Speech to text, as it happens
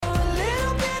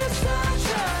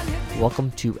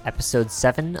Welcome to episode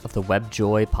 7 of the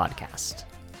WebJoy podcast.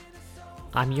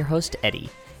 I'm your host, Eddie.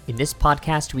 In this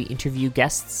podcast, we interview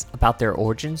guests about their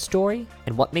origin story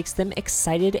and what makes them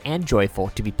excited and joyful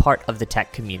to be part of the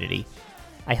tech community.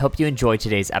 I hope you enjoy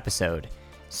today's episode.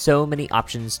 So many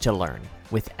options to learn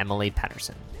with Emily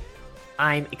Patterson.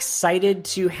 I'm excited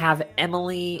to have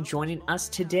Emily joining us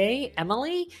today.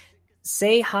 Emily,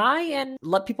 say hi and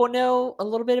let people know a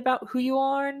little bit about who you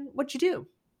are and what you do.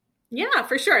 Yeah,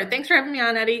 for sure. Thanks for having me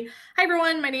on, Eddie. Hi,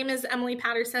 everyone. My name is Emily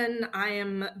Patterson. I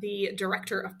am the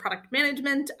Director of Product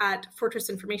Management at Fortress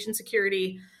Information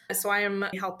Security. So I am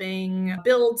helping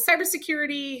build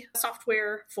cybersecurity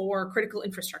software for critical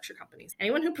infrastructure companies,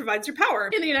 anyone who provides your power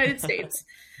in the United States.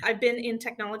 I've been in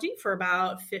technology for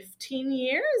about 15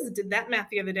 years. Did that math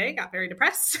the other day, got very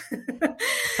depressed.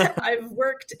 I've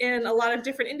worked in a lot of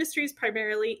different industries,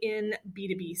 primarily in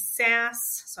B2B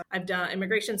SaaS. So I've done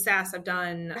immigration SaaS, I've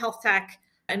done health tech,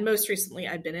 and most recently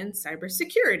I've been in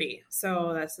cybersecurity.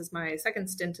 So this is my second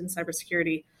stint in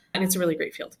cybersecurity. And it's a really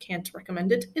great field. Can't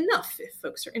recommend it enough if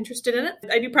folks are interested in it.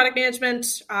 I do product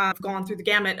management. I've gone through the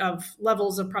gamut of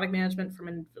levels of product management from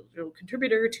an individual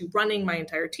contributor to running my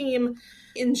entire team.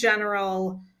 In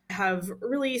general, have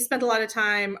really spent a lot of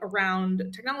time around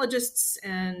technologists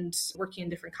and working in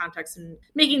different contexts and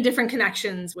making different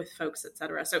connections with folks, et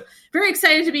cetera. So very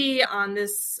excited to be on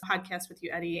this podcast with you,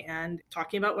 Eddie, and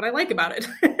talking about what I like about it.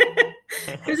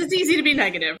 Because it's easy to be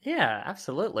negative. Yeah,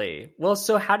 absolutely. Well,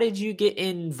 so how did you get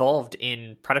involved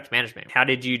in product management? How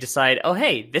did you decide, oh,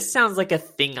 hey, this sounds like a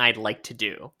thing I'd like to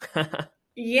do?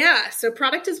 Yeah, so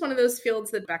product is one of those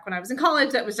fields that back when I was in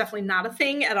college, that was definitely not a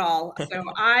thing at all. So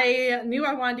I knew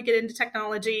I wanted to get into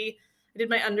technology. I did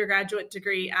my undergraduate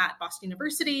degree at Boston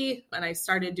University, and I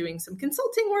started doing some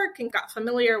consulting work and got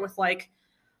familiar with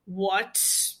what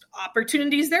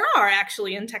opportunities there are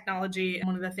actually in technology. And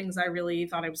one of the things I really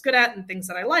thought I was good at and things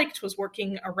that I liked was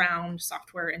working around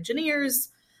software engineers.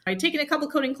 I'd taken a couple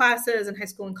coding classes in high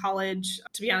school and college.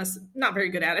 To be honest, not very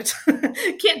good at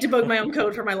it. Can't debug my own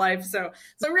code for my life. So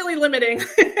really limiting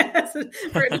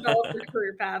for a developer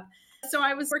career path. So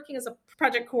I was working as a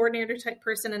project coordinator type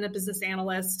person and a business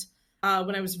analyst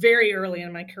when I was very early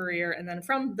in my career. And then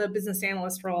from the business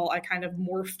analyst role, I kind of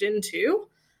morphed into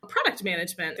product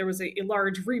management. There was a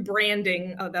large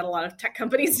rebranding that a lot of tech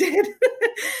companies did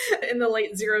in the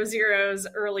late 00s,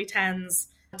 early 10s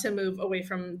to move away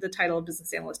from the title of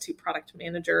business analyst to product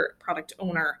manager, product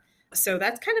owner. So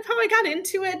that's kind of how I got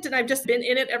into it. And I've just been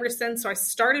in it ever since. So I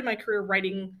started my career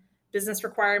writing business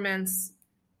requirements,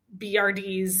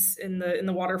 BRDs in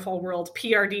the waterfall world,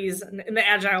 PRDs in the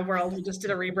agile world. We just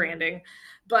did a rebranding.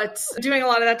 But doing a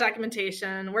lot of that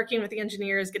documentation, working with the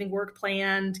engineers, getting work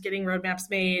planned, getting roadmaps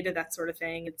made, that sort of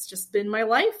thing. It's just been my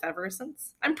life ever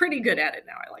since. I'm pretty good at it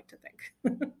now, I like to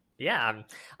think. Yeah,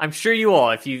 I'm sure you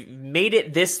are. If you've made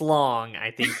it this long,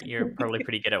 I think you're probably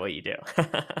pretty good at what you do.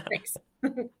 Thanks.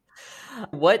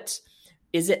 What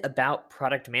is it about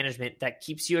product management that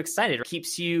keeps you excited or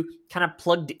keeps you kind of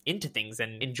plugged into things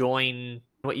and enjoying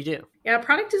what you do? Yeah,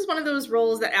 product is one of those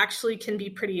roles that actually can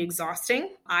be pretty exhausting.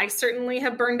 I certainly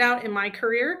have burned out in my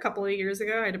career. A couple of years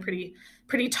ago, I had a pretty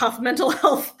tough mental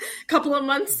health couple of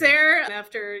months there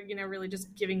after, really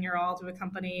just giving your all to a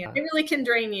company. It really can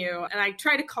drain you. And I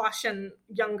try to caution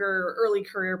younger, early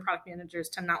career product managers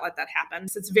to not let that happen.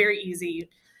 So it's very easy.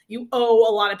 You owe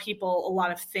a lot of people a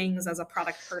lot of things as a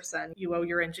product person. You owe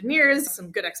your engineers some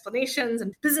good explanations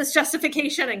and business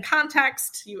justification and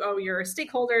context. You owe your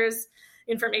stakeholders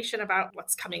information about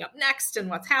what's coming up next and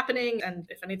what's happening and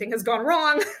if anything has gone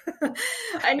wrong.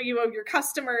 And you owe your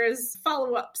customers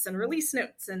follow-ups and release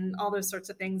notes and all those sorts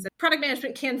of things. Product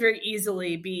management can very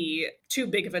easily be too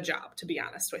big of a job, to be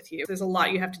honest with you. There's a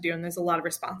lot you have to do and there's a lot of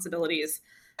responsibilities.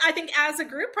 I think as a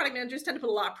group, product managers tend to put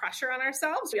a lot of pressure on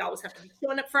ourselves. We always have to be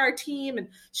showing up for our team and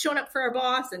showing up for our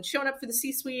boss and showing up for the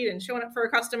C-suite and showing up for our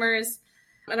customers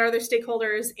and our other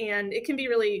stakeholders. And it can be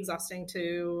really exhausting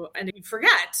and you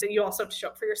forget that you also have to show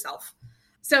up for yourself.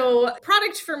 So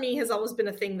product for me has always been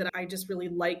a thing that I just really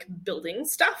like building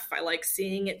stuff. I like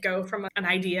seeing it go from an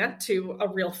idea to a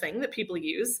real thing that people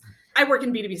use. I work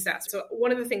in B2B SaaS. So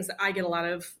one of the things that I get a lot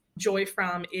of joy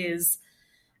from is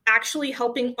actually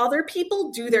helping other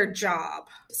people do their job.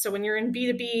 So when you're in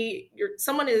B2B,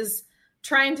 someone is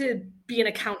trying to be an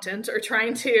accountant or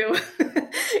trying to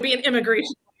be an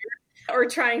immigration lawyer or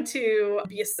trying to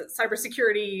be a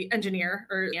cybersecurity engineer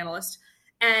or analyst.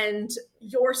 And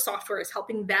your software is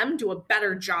helping them do a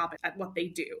better job at what they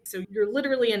do. So you're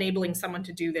literally enabling someone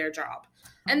to do their job.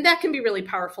 And that can be really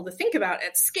powerful to think about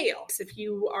at scale. So if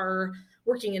you are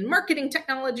working in marketing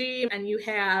technology and you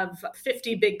have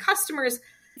 50 big customers,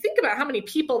 think about how many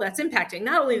people that's impacting,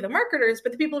 not only the marketers,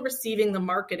 but the people receiving the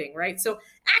marketing, right? So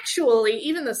actually,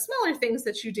 even the smaller things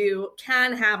that you do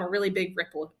can have a really big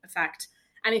ripple effect.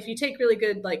 And if you take really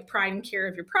good pride and care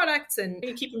of your products and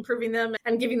you keep improving them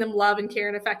and giving them love and care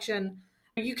and affection,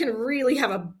 you can really have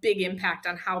a big impact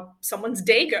on how someone's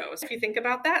day goes. If you think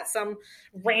about that, some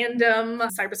random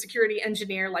cybersecurity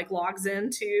engineer logs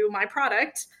into my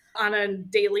product on a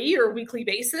daily or weekly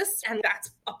basis, and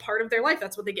that's a part of their life.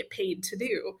 That's what they get paid to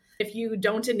do. If you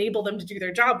don't enable them to do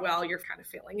their job well, you're kind of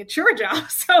failing at your job.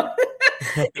 So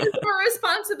it's a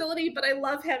responsibility, but I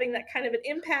love having that kind of an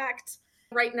impact.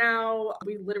 Right now,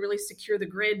 we literally secure the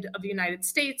grid of the United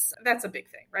States. That's a big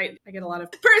thing, right? I get a lot of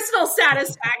personal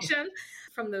satisfaction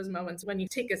from those moments when you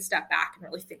take a step back and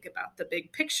really think about the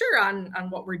big picture on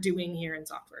what we're doing here in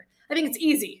software. I think it's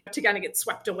easy to kind of get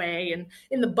swept away and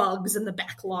in the bugs and the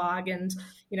backlog and,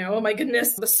 oh my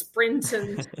goodness, the sprint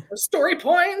and the story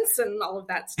points and all of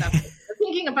that stuff.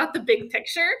 Thinking about the big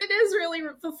picture, it is really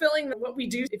fulfilling what we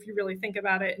do if you really think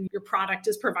about it and your product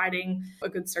is providing a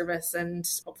good service, and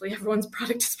hopefully everyone's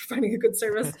product is providing a good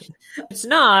service. It's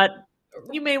not,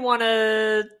 you may want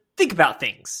to think about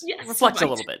things. Yes, reflect a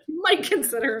little bit. You might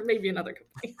consider maybe another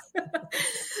company.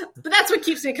 But that's what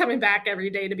keeps me coming back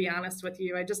every day, to be honest with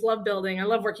you. I just love building. I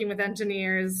love working with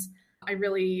engineers. I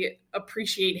really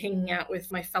appreciate hanging out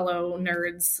with my fellow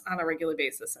nerds on a regular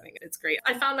basis. I think it's great.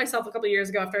 I found myself a couple of years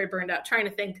ago after I burned out trying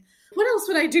to think, what else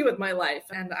would I do with my life?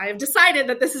 And I have decided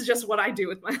that this is just what I do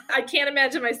with my life. I can't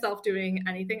imagine myself doing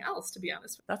anything else, to be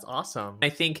honest. That's awesome. I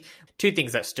think two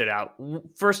things that stood out.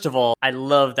 First of all, I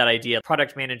love that idea.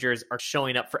 Product managers are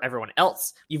showing up for everyone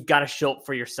else. You've got to show up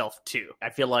for yourself too. I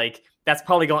feel like that's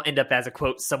probably going to end up as a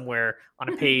quote somewhere on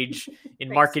a page in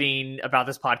marketing about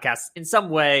this podcast in some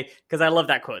way, because I love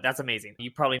that quote. That's amazing. You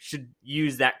probably should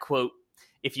use that quote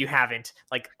if you haven't,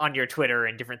 on your Twitter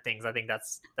and different things. I think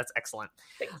that's excellent.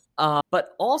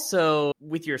 But also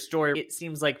with your story, it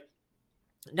seems like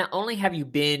not only have you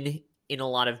been in a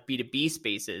lot of B2B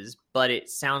spaces, but it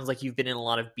sounds like you've been in a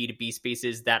lot of B2B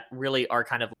spaces that really are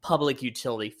kind of public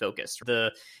utility focused.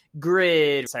 The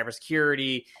grid,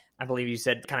 cybersecurity, I believe you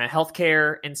said kind of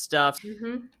healthcare and stuff.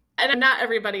 Mm-hmm. And not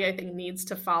everybody, I think, needs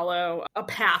to follow a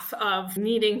path of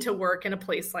needing to work in a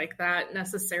place like that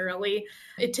necessarily.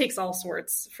 It takes all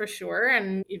sorts for sure.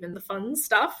 And even the fun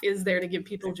stuff is there to give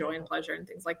people joy and pleasure and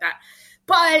things like that.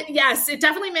 But yes, it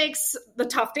definitely makes the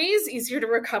tough days easier to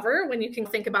recover when you can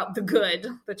think about the good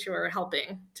that you're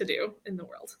helping to do in the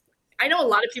world. I know a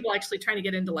lot of people actually trying to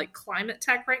get into climate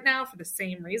tech right now for the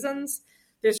same reasons.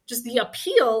 There's just the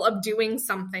appeal of doing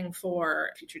something for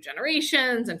future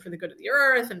generations and for the good of the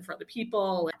earth and for other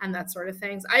people and that sort of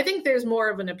things. I think there's more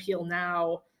of an appeal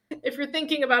now. If you're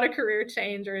thinking about a career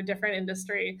change or a different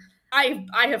industry, I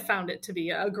have found it to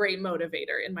be a great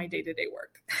motivator in my day-to-day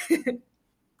work.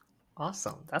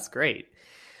 Awesome. That's great.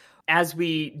 As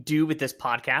we do with this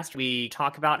podcast, we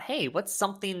talk about, hey, what's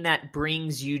something that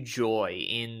brings you joy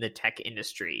in the tech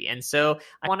industry? And so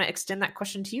I want to extend that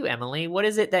question to you, Emily. What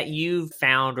is it that you've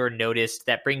found or noticed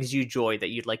that brings you joy that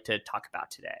you'd like to talk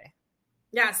about today?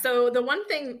 Yeah, so the one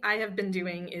thing I have been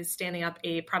doing is standing up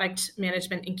a product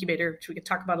management incubator, which we could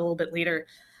talk about a little bit later.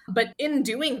 But in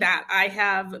doing that, I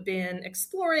have been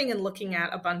exploring and looking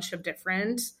at a bunch of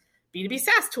different B2B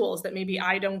SaaS tools that maybe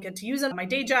I don't get to use in my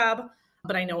day job,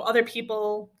 but I know other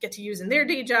people get to use in their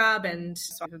day job. And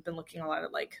so I've been looking a lot at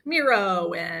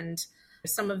Miro and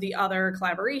some of the other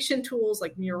collaboration tools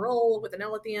like Mural with an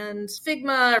L at the end,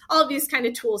 Figma, all of these kind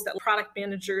of tools that product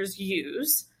managers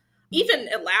use. Even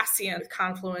Atlassian,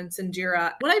 Confluence, and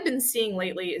Jira. What I've been seeing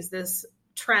lately is this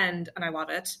trend, and I love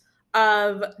it,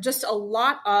 of just a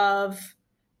lot of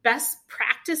best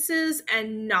practices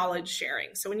and knowledge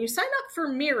sharing. So when you sign up for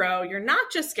Miro, you're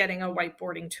not just getting a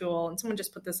whiteboarding tool, and someone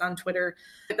just put this on Twitter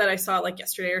that I saw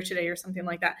yesterday or today or something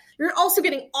like that. You're also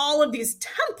getting all of these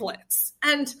templates.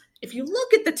 And if you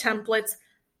look at the templates,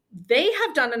 they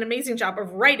have done an amazing job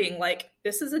of writing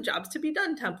this is a jobs to be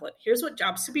done template. Here's what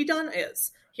jobs to be done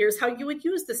is. Here's how you would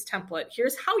use this template.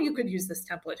 Here's how you could use this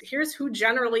template. Here's who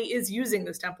generally is using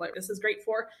this template. This is great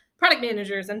for product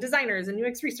managers and designers and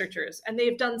UX researchers. And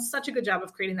they've done such a good job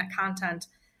of creating that content.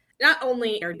 Not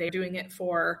only are they doing it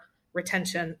for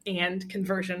retention and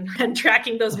conversion and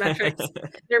tracking those metrics,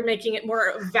 they're making it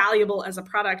more valuable as a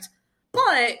product.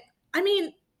 But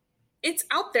it's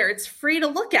out there. It's free to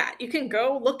look at. You can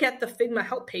go look at the Figma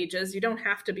help pages. You don't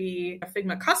have to be a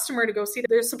Figma customer to go see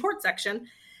their support section.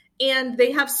 And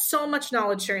they have so much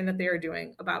knowledge sharing that they are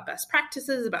doing about best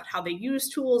practices, about how they use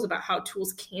tools, about how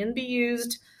tools can be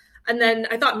used. And then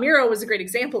I thought Miro was a great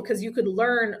example because you could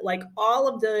learn all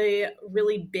of the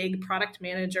really big product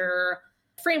manager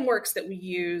frameworks that we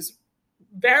use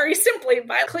very simply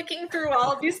by clicking through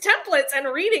all of these templates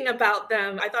and reading about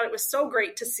them. I thought it was so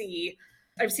great to see.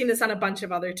 I've seen this on a bunch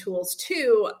of other tools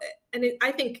too. And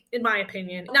I think, in my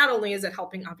opinion, not only is it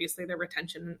helping, obviously, their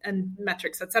retention and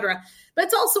metrics, et cetera, but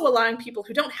it's also allowing people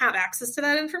who don't have access to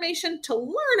that information to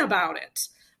learn about it,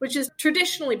 which has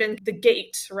traditionally been the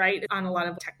gate, right, on a lot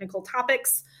of technical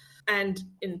topics. And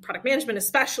in product management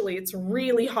especially, it's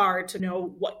really hard to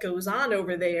know what goes on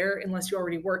over there unless you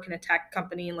already work in a tech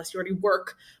company, unless you already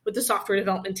work with the software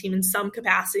development team in some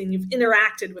capacity and you've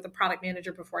interacted with a product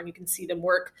manager before and you can see them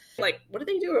work. Like, what do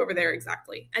they do over there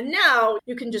exactly? And now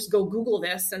you can just go Google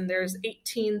this and there's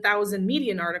 18,000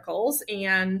 Medium articles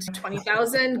and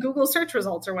 20,000 Google search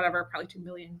results or whatever, probably 2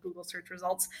 million Google search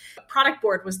results. Product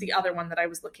Board was the other one that I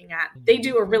was looking at. They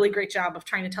do a really great job of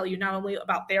trying to tell you not only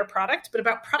about their product, but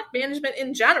about product management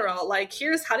in general. Like,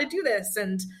 here's how to do this.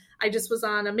 And I just was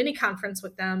on a mini conference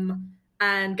with them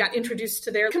and got introduced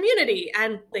to their community.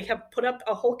 And they have put up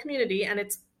a whole community, and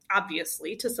it's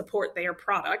obviously to support their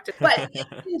product. But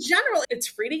in general, it's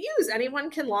free to use. Anyone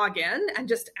can log in and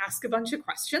just ask a bunch of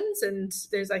questions. And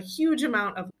there's a huge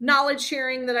amount of knowledge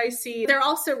sharing that I see. They're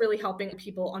also really helping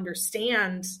people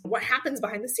understand what happens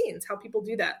behind the scenes, how people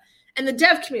do that. And the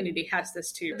dev community has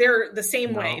this too. They're the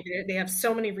same way. They have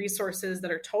so many resources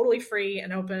that are totally free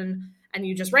and open, and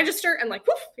you just register and like,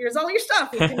 woof, here's all your stuff.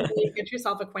 You can really get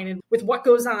yourself acquainted with what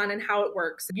goes on and how it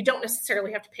works. You don't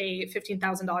necessarily have to pay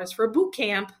 $15,000 for a boot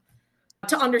camp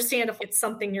to understand if it's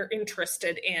something you're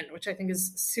interested in, which I think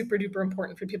is super duper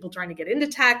important for people trying to get into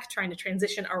tech, trying to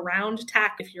transition around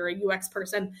tech. If you're a UX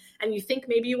person and you think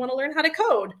maybe you want to learn how to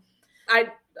code,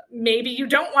 maybe you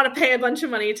don't want to pay a bunch of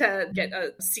money to get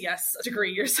a CS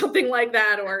degree or something like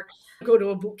that, or go to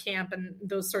a boot camp and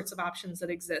those sorts of options that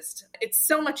exist. It's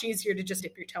so much easier to just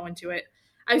dip your toe into it.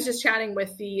 I was just chatting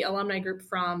with the alumni group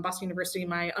from Boston University,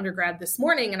 my undergrad, this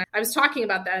morning, and I was talking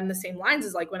about that in the same lines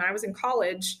as like when I was in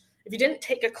college, if you didn't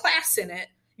take a class in it,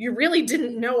 you really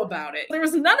didn't know about it. There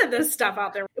was none of this stuff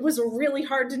out there. It was really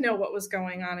hard to know what was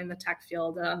going on in the tech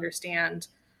field, to understand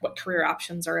what career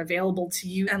options are available to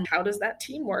you and how does that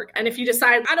team work. And if you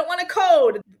decide, I don't want to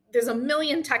code, there's a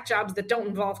million tech jobs that don't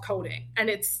involve coding. And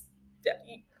it's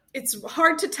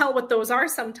hard to tell what those are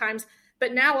sometimes,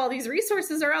 but now all these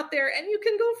resources are out there and you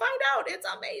can go find out. It's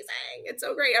amazing. It's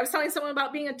so great. I was telling someone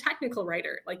about being a technical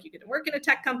writer. Like, you can work in a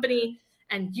tech company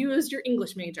and use your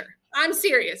English major. I'm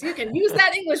serious. You can use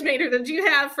that English major that you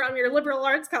have from your liberal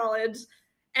arts college,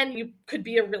 and you could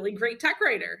be a really great tech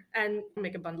writer and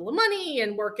make a bundle of money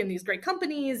and work in these great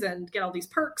companies and get all these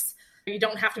perks. You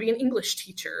don't have to be an English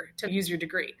teacher to use your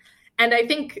degree. And I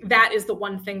think that is the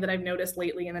one thing that I've noticed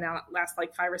lately in the last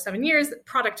like 5 or 7 years.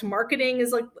 Product marketing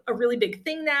is like a really big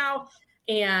thing now.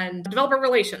 And developer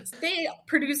relations, they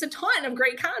produce a ton of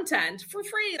great content for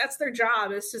free. That's their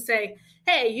job, is to say,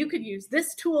 hey, you could use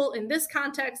this tool in this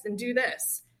context and do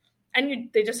this. And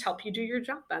they just help you do your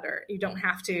job better. You don't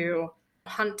have to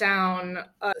hunt down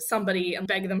somebody and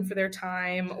beg them for their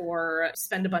time or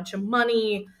spend a bunch of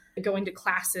money going to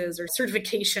classes or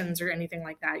certifications or anything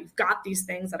like that. You've got these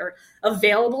things that are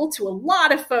available to a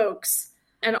lot of folks,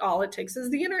 and all it takes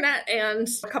is the internet and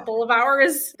a couple of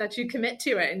hours that you commit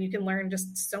to it, and you can learn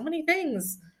just so many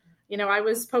things. You know, I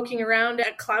was poking around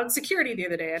at cloud security the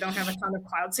other day. I don't have a ton of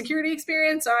cloud security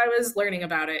experience, so I was learning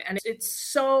about it. And it's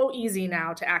so easy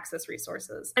now to access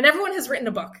resources. And everyone has written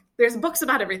a book. There's books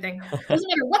about everything. It doesn't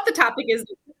matter what the topic is.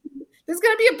 There's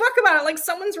going to be a book about it. Like,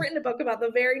 someone's written a book about the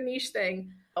very niche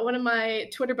thing. One of my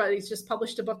Twitter buddies just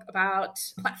published a book about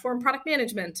platform product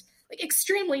management, like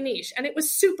extremely niche. And it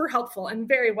was super helpful and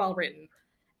very well written.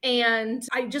 And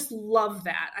I just love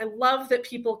that. I love that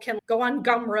people can go on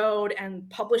Gumroad and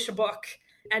publish a book.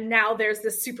 And now there's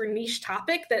this super niche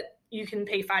topic that you can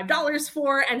pay $5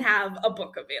 for and have a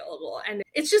book available. And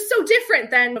it's just so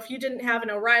different than if you didn't have an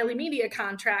O'Reilly Media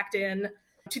contract in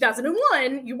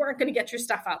 2001, you weren't going to get your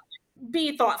stuff out there.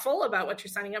 Be thoughtful about what you're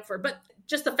signing up for. But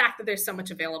just the fact that there's so much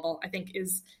available, I think,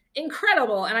 is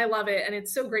incredible. And I love it. And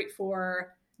it's so great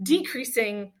for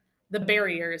decreasing the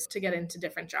barriers to get into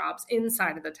different jobs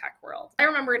inside of the tech world. I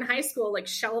remember in high school, like,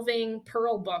 shelving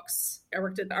Perl books. I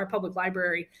worked at our public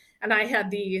library, and I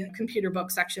had the computer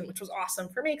book section, which was awesome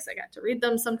for me because I got to read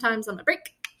them sometimes on my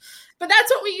break. But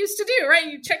that's what we used to do, right?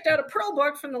 You checked out a Perl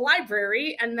book from the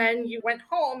library, and then you went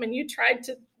home and you tried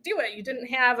to do it. You didn't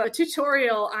have a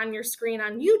tutorial on your screen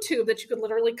on YouTube that you could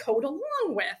literally code along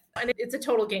with. And it's a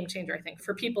total game changer, I think,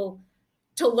 for people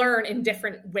to learn in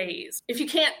different ways. If you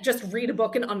can't just read a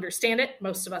book and understand it,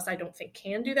 most of us, I don't think,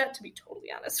 can do that, to be totally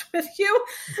honest with you.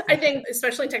 I think,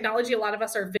 especially in technology, a lot of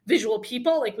us are visual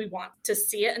people. Like, we want to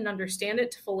see it and understand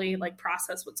it to fully like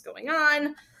process what's going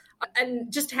on.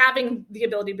 And just having the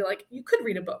ability to be like, you could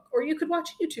read a book, or you could watch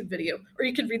a YouTube video, or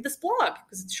you could read this blog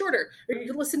because it's shorter, or you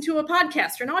could listen to a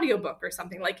podcast or an audiobook or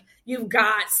something. Like, you've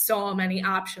got so many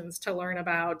options to learn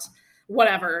about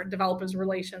whatever, developers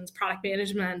relations, product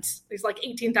management. There's like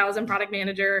 18,000 product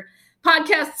manager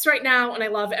podcasts right now, and I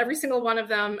love every single one of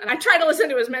them. And I try to listen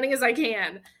to as many as I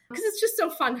can because it's just so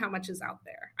fun how much is out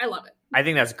there. I love it. I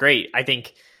think that's great. I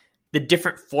think the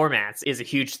different formats is a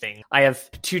huge thing. I have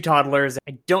 2 toddlers.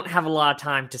 I don't have a lot of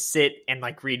time to sit and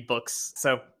like read books.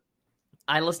 So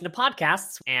I listen to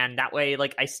podcasts, and that way,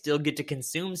 like, I still get to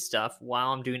consume stuff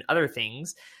while I'm doing other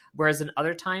things. Whereas in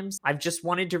other times, I've just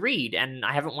wanted to read and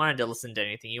I haven't wanted to listen to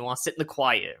anything. You want to sit in the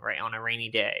quiet, right, on a rainy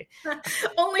day.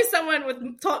 Only someone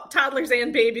with toddlers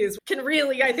and babies can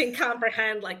really, I think,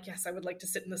 comprehend, like, yes, I would like to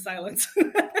sit in the silence.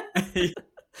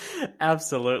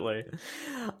 Absolutely.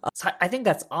 So I think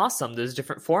that's awesome, those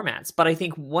different formats. But I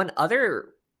think one other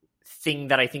thing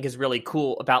that I think is really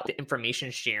cool about the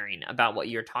information sharing about what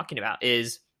you're talking about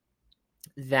is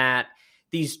that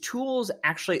these tools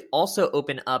actually also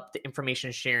open up the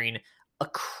information sharing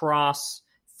across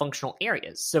functional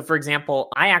areas. So for example,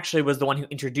 I actually was the one who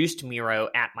introduced Miro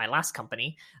at my last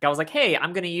company. I was like, hey,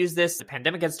 I'm going to use this. The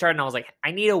pandemic had started, and I was like,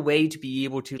 I need a way to be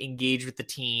able to engage with the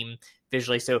team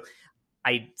visually. So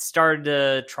I started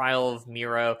a trial of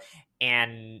Miro,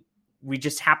 and we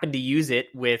just happened to use it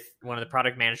with one of the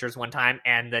product managers one time,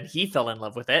 and then he fell in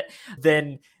love with it.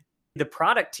 Then the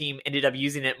product team ended up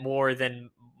using it more than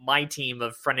my team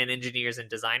of front-end engineers and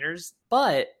designers,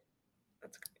 but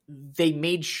they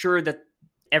made sure that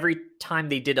every time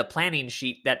they did a planning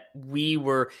sheet that we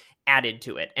were added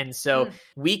to it. And so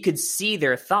we could see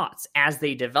their thoughts as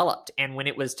they developed. And when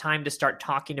it was time to start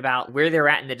talking about where they're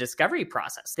at in the discovery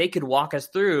process, they could walk us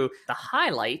through the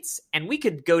highlights, and we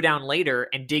could go down later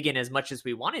and dig in as much as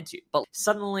we wanted to. But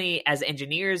suddenly, as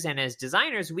engineers and as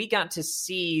designers, we got to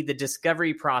see the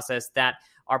discovery process that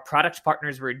our product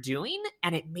partners were doing,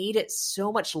 and it made it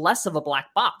so much less of a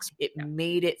black box. It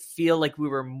made it feel like we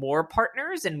were more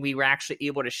partners, and we were actually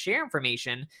able to share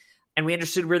information, and we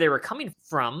understood where they were coming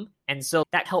from. And so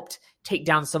that helped take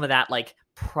down some of that like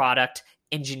product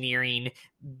engineering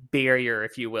barrier,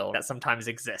 if you will, that sometimes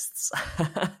exists.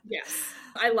 Yes,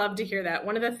 I love to hear that.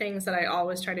 One of the things that I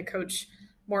always try to coach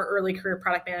more early career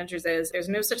product managers is there's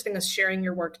no such thing as sharing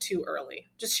your work too early.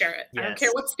 Just share it. Yes. I don't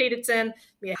care what state it's in.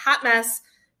 Be a hot mess,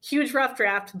 huge rough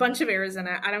draft, bunch of errors in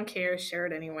it. I don't care. Share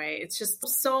it anyway. It's just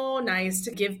so nice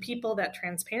to give people that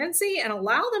transparency and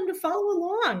allow them to follow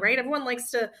along, right? Everyone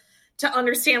likes to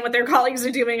understand what their colleagues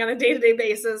are doing on a day-to-day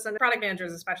basis, and product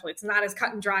managers especially. It's not as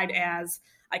cut and dried as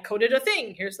I coded a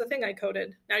thing. Here's the thing I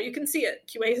coded. Now you can see it.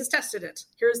 QA has tested it.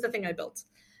 Here's the thing I built.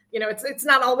 You know, it's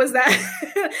not always that,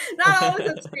 not always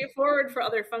that straightforward for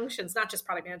other functions, not just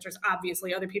product managers,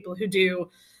 obviously other people who do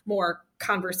more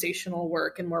conversational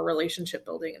work and more relationship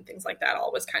building and things like that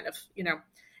always kind of, you know,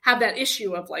 have that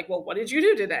issue of like, well, what did you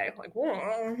do today? Like,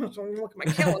 well, look at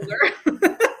my calendar.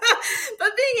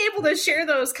 But being able to share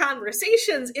those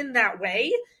conversations in that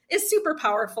way is super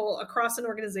powerful across an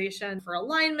organization for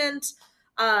alignment,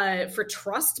 for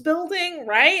trust building,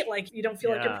 right? Like you don't feel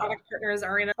like your product partners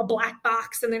are in a black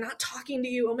box and they're not talking to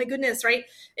you. Oh my goodness, right?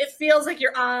 It feels like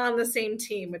you're on the same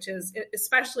team, which is,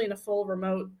 especially in a full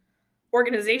remote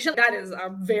organization, that is a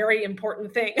very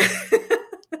important thing.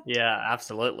 Yeah,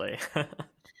 absolutely.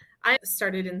 I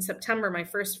started in September, my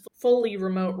first fully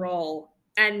remote role.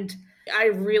 And I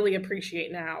really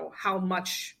appreciate now how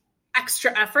much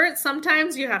extra effort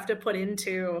sometimes you have to put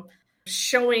into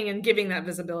showing and giving that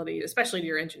visibility, especially to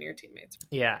your engineer teammates.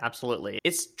 Yeah, absolutely.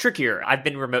 It's trickier. I've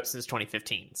been remote since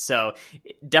 2015. So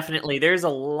definitely there's a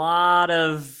lot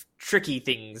of tricky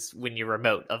things when you're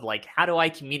remote of like, how do I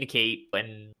communicate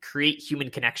and create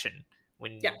human connection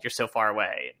when you're so far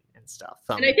away and stuff.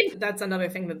 And I think that's another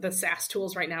thing that the SaaS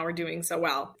tools right now are doing so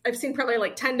well. I've seen probably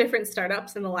like 10 different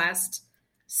startups in the last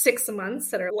 6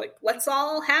 months that are like, let's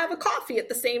all have a coffee at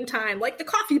the same time, like the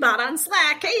coffee bot on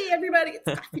Slack. Hey, everybody, it's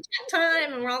coffee chat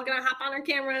time. And we're all going to hop on our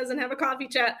cameras and have a coffee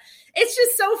chat. It's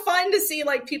just so fun to see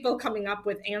like people coming up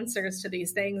with answers to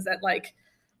these things that like,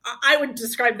 I would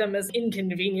describe them as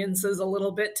inconveniences a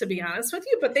little bit, to be honest with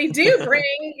you, but they do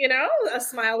bring, you know, a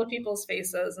smile to people's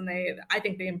faces. And I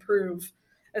think they improve,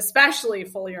 especially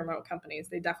fully remote companies.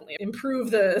 They definitely improve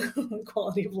the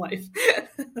quality of life.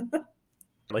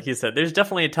 Like you said, there's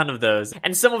definitely a ton of those,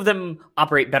 and some of them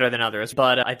operate better than others.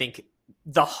 But I think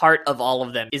the heart of all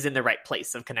of them is in the right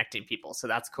place of connecting people. So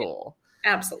that's cool.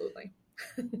 Absolutely.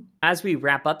 As we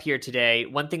wrap up here today,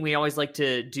 one thing we always like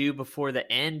to do before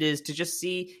the end is to just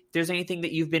see if there's anything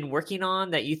that you've been working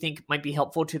on that you think might be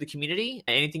helpful to the community.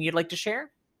 Anything you'd like to share?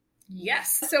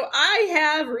 Yes. So I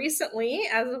have recently,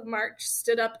 as of March,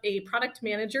 stood up a product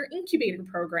manager incubator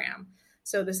program.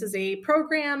 So this is a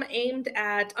program aimed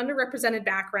at underrepresented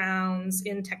backgrounds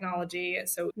in technology.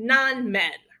 So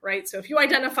non-men, right? So if you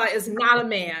identify as not a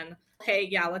man, hey,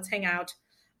 yeah, let's hang out.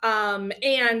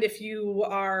 And if you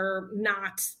are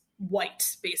not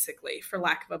white, basically, for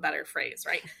lack of a better phrase,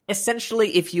 right?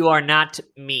 Essentially, if you are not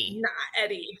me. Not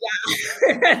Eddie,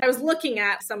 yeah. I was looking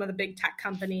at some of the big tech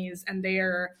companies and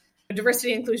their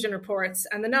diversity and inclusion reports,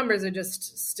 and the numbers are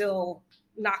just still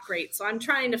not great. So I'm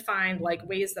trying to find like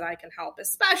ways that I can help,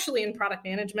 especially in product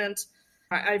management.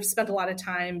 I've spent a lot of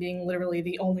time being literally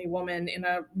the only woman in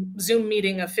a Zoom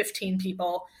meeting of 15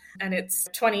 people, and it's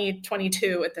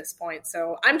 2022 at this point.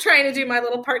 So I'm trying to do my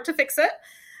little part to fix it.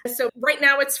 So right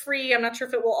now it's free. I'm not sure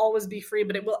if it will always be free,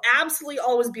 but it will absolutely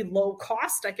always be low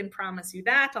cost. I can promise you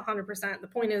that 100%. The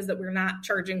point is that we're not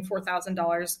charging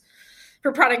 $4,000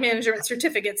 for product management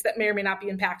certificates that may or may not be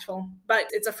impactful. But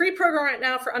it's a free program right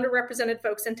now for underrepresented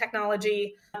folks in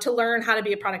technology to learn how to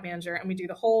be a product manager. And we do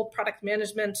the whole product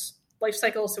management life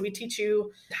cycle. So we teach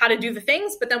you how to do the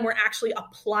things, but then we're actually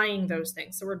applying those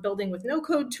things. So we're building with no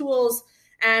code tools,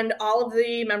 and all of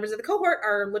the members of the cohort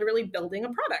are literally building a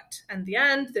product. And at the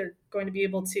end, they're going to be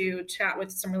able to chat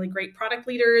with some really great product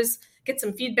leaders, get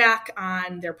some feedback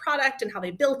on their product and how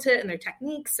they built it and their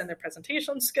techniques and their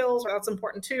presentation skills. That's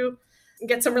important too.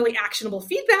 Get some really actionable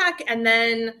feedback, and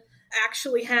then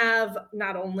actually have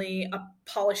not only a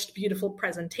polished, beautiful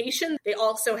presentation, they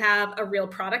also have a real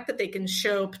product that they can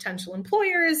show potential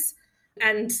employers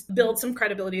and build some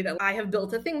credibility that I have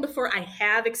built a thing before. I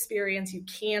have experience. You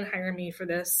can hire me for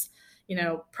this,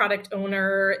 product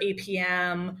owner,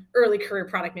 APM, early career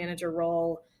product manager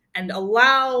role, and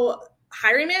allow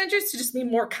hiring managers to just be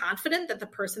more confident that the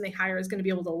person they hire is going to be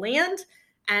able to land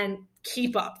and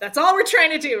keep up. That's all we're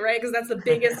trying to do, right? Because that's the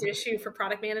biggest issue for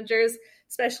product managers,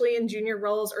 especially in junior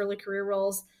roles, early career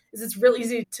roles, is it's real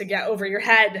easy to get over your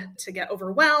head, to get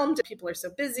overwhelmed. People are so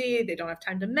busy. They don't have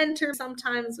time to mentor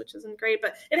sometimes, which isn't great,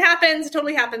 but it happens. It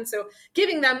totally happens. So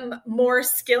giving them more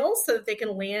skills so that they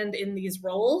can land in these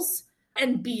roles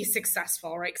and be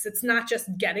successful, right? Because it's not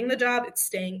just getting the job, it's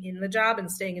staying in the job and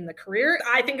staying in the career.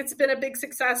 I think it's been a big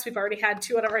success. We've already had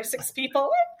 2 out of our 6 people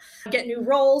get new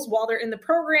roles while they're in the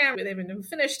program. They haven't even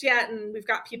finished yet. And we've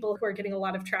got people who are getting a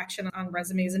lot of traction on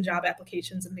resumes and job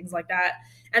applications and things like that.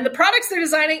 And the products they're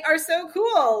designing are so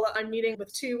cool. I'm meeting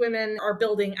with 2 women who are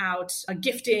building out a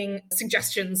gifting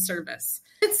suggestion service.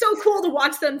 It's so cool to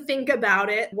watch them think about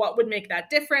it. What would make that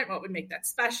different? What would make that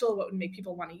special? What would make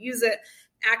people want to use it?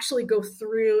 Actually go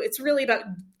through. It's really about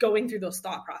going through those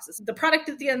thought processes. The product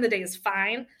at the end of the day is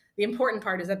fine. The important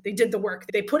part is that they did the work.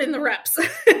 They put in the reps.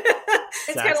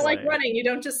 It's kind of like running. You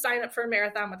don't just sign up for a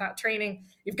marathon without training.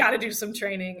 You've got to do some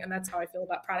training. And that's how I feel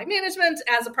about product management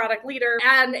as a product leader.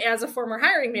 And as a former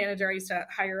hiring manager, I used to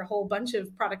hire a whole bunch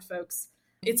of product folks.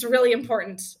 It's really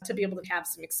important to be able to have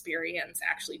some experience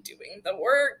actually doing the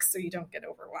work so you don't get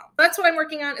overwhelmed. That's what I'm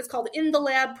working on. It's called In the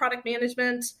Lab Product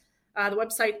Management. The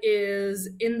website is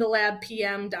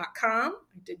inthelabpm.com.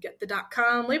 I did get the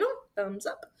 .com label. Thumbs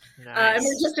up. Nice. And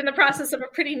we're just in the process of a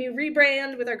pretty new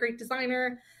rebrand with our great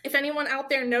designer. If anyone out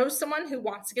there knows someone who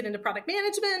wants to get into product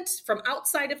management from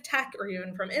outside of tech or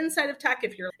even from inside of tech,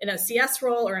 if you're in a CS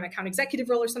role or an account executive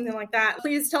role or something like that,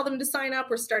 please tell them to sign up.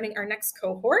 We're starting our next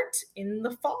cohort in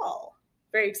the fall.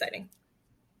 Very exciting.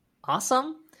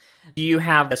 Awesome. Do you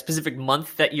have a specific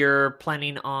month that you're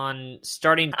planning on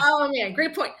starting? Oh, man,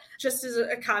 great point. Just as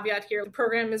a caveat here, the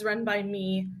program is run by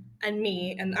me,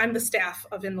 and I'm the staff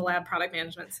of In the Lab Product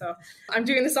Management. So I'm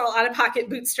doing this all out of pocket,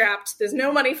 bootstrapped. There's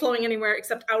no money flowing anywhere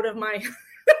except out of my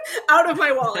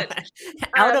wallet.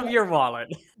 Out of your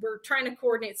wallet. We're trying to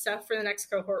coordinate stuff for the next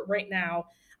cohort right now.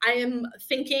 I am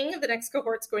thinking the next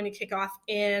cohort's going to kick off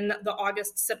in the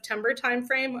August-September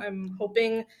timeframe. I'm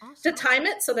hoping to time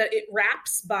it so that it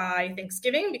wraps by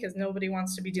Thanksgiving, because nobody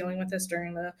wants to be dealing with this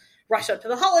during the rush up to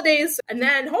the holidays. And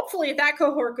then hopefully if that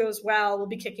cohort goes well, we'll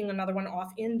be kicking another one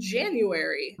off in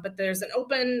January. But there's an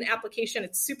open application.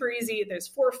 It's super easy. There's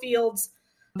 4 fields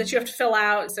that you have to fill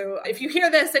out. So if you hear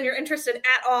this and you're interested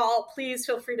at all, please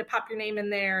feel free to pop your name in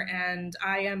there. And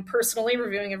I am personally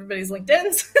reviewing everybody's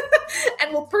LinkedIn's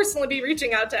and will personally be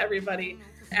reaching out to everybody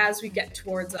as we get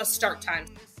towards a start time.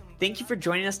 Thank you for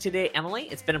joining us today, Emily.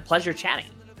 It's been a pleasure chatting.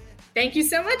 Thank you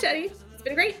so much, Eddie. It's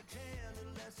been great.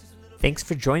 Thanks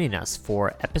for joining us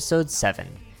for episode 7,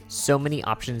 So many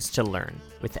options to learn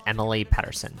with Emily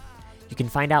Patterson. You can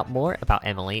find out more about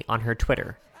Emily on her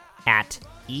Twitter,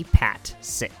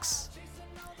 @epat6.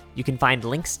 You can find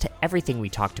links to everything we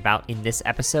talked about in this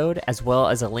episode, as well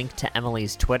as a link to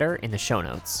Emily's Twitter in the show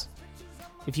notes.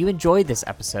 If you enjoyed this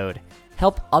episode,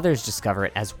 help others discover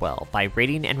it as well by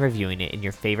rating and reviewing it in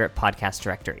your favorite podcast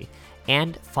directory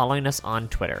and following us on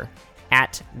Twitter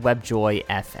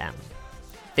 @WebJoyFM.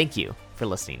 Thank you for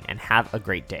listening and have a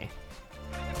great day.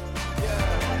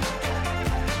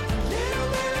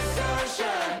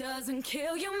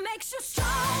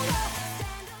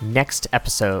 Next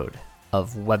episode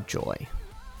of WebJoy.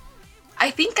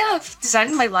 I think of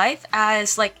designing my life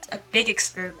as like a big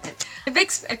experiment. A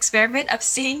big experiment of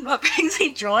seeing what brings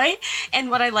me joy and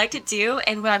what I like to do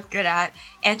and what I'm good at,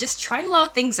 and just trying a lot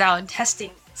of things out and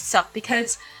testing stuff,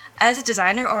 because as a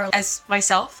designer or as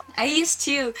myself, I used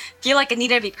to feel like I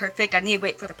needed to be perfect. I needed to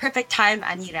wait for the perfect time.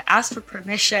 I needed to ask for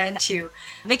permission to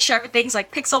make sure everything's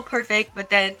like pixel perfect.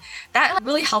 But then that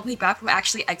really helped me back from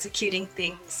actually executing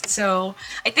things. So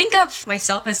I think of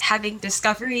myself as having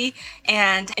discovery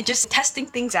and just testing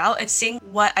things out and seeing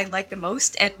what I like the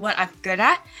most and what I'm good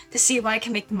at to see what I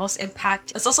can make the most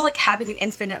impact. It's also like having an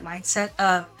infinite mindset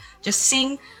of just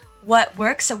seeing what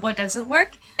works and what doesn't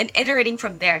work and iterating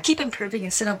from there. Keep improving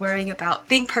instead of worrying about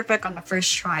being perfect on the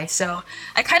first try. So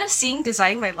I kind of seeing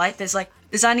designing my life as like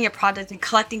designing a product and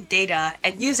collecting data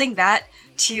and using that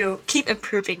to keep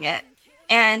improving it.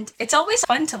 And it's always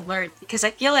fun to learn because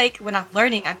I feel like when I'm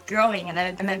learning, I'm growing and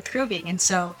I'm improving. And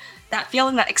so that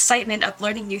feeling, that excitement of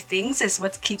learning new things is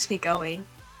what keeps me going.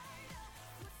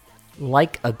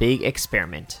 Like a Big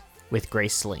Experiment with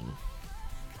Grace Ling.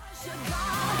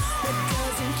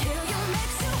 Doesn't kill